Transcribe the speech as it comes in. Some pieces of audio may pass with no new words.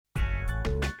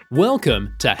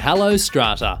Welcome to Hello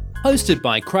Strata, hosted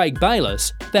by Craig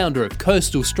Bayliss, founder of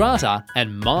Coastal Strata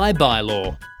and My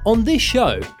Bylaw. On this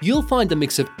show, you'll find a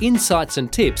mix of insights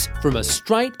and tips from a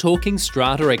straight-talking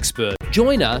strata expert.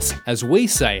 Join us as we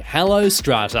say Hello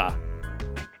Strata.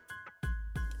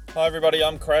 Hi everybody,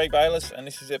 I'm Craig Bayliss and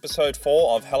this is episode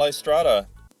 4 of Hello Strata.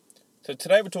 So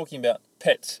today we're talking about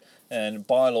pets and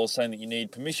bylaws saying that you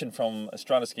need permission from a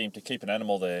strata scheme to keep an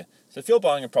animal there. So if you're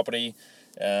buying a property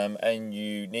and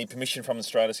you need permission from the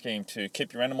strata scheme to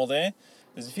keep your animal there,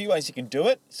 there's a few ways you can do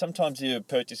it. Sometimes your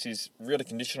purchase is really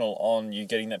conditional on you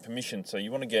getting that permission. So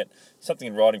you want to get something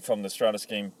in writing from the strata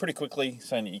scheme pretty quickly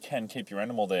saying that you can keep your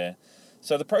animal there.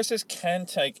 So the process can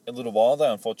take a little while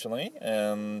though, unfortunately.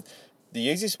 The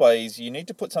easiest way is you need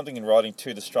to put something in writing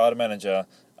to the strata manager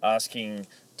asking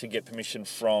to get permission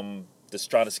from the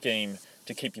strata scheme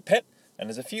to keep your pet. And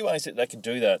there's a few ways that they can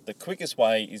do that. The quickest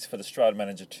way is for the strata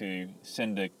manager to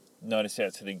send a notice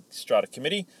out to the strata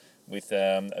committee with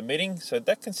a meeting. So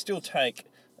that can still take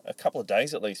a couple of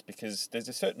days at least, because there's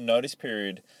a certain notice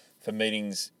period for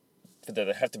meetings that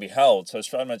they have to be held. So the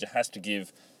strata manager has to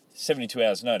give 72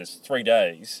 hours notice, 3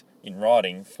 days in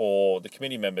writing, for the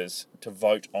committee members to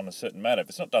vote on a certain matter. If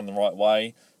it's not done the right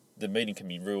way, the meeting can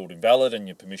be ruled invalid and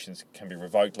your permissions can be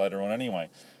revoked later on anyway.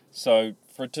 So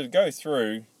for it to go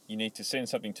through, you need to send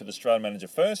something to the strata manager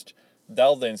first.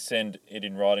 They'll then send it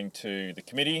in writing to the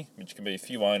committee, which can be a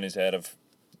few owners out of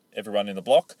everyone in the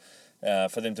block,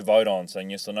 for them to vote on, saying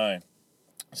yes or no.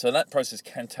 So that process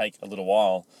can take a little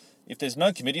while. If there's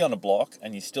no committee on a block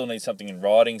and you still need something in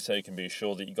writing so you can be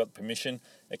assured that you got the permission,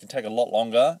 it can take a lot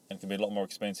longer and can be a lot more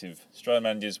expensive. Strata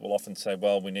managers will often say,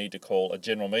 well, we need to call a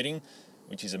general meeting,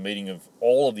 which is a meeting of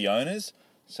all of the owners.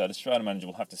 So the strata manager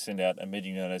will have to send out a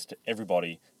meeting notice to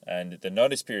everybody, and the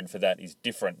notice period for that is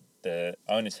different. The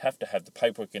owners have to have the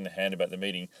paperwork in their hand about the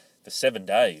meeting for 7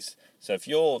 days. So if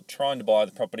you're trying to buy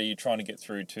the property, you're trying to get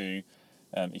through to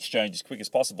exchange as quick as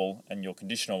possible, and you're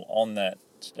conditional on that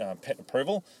pet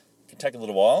approval, it can take a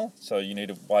little while. So you need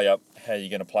to weigh up how you're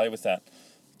going to play with that.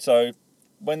 So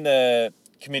when the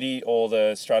committee or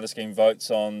the strata scheme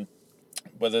votes on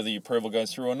whether the approval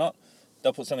goes through or not,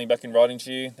 they'll put something back in writing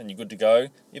to you, then you're good to go.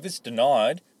 If it's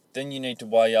denied, then you need to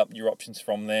weigh up your options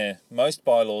from there. Most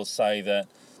bylaws say that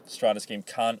the strata scheme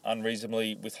can't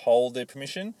unreasonably withhold their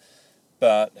permission,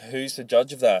 but who's the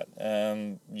judge of that?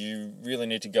 You really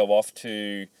need to go off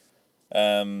to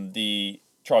the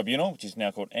tribunal, which is now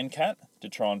called NCAT, to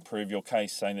try and prove your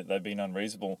case, saying that they've been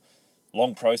unreasonable.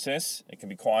 Long process, it can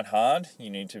be quite hard. You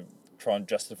need to try and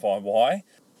justify why.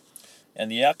 And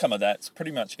the outcome of that's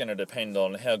pretty much going to depend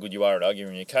on how good you are at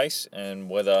arguing your case and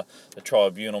whether the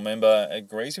tribunal member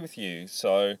agrees with you.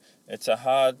 So it's a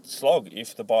hard slog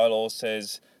if the bylaw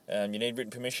says you need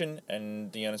written permission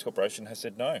and the Owners Corporation has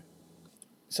said no.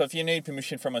 So if you need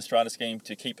permission from a strata scheme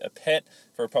to keep a pet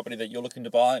for a property that you're looking to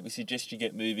buy, we suggest you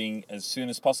get moving as soon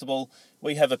as possible.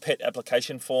 We have a pet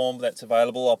application form that's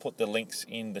available. I'll put the links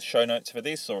in the show notes for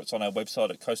this, or it's on our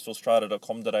website at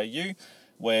coastalstrata.com.au.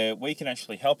 where we can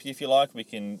actually help you if you like. We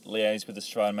can liaise with the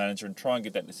strata manager and try and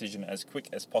get that decision as quick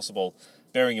as possible,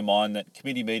 bearing in mind that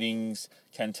committee meetings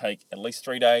can take at least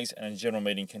 3 days and a general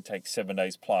meeting can take 7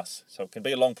 days plus. So it can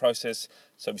be a long process,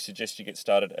 so we suggest you get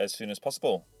started as soon as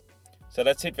possible. So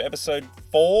that's it for episode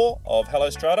 4 of Hello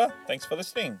Strata. Thanks for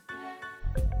listening.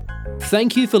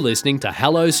 Thank you for listening to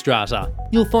Hello Strata.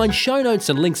 You'll find show notes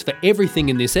and links for everything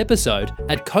in this episode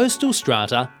at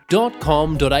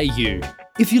coastalstrata.com.au.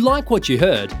 If you like what you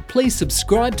heard, please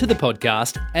subscribe to the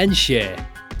podcast and share.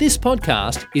 This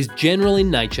podcast is general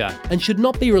in nature and should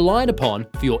not be relied upon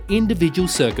for your individual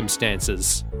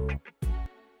circumstances.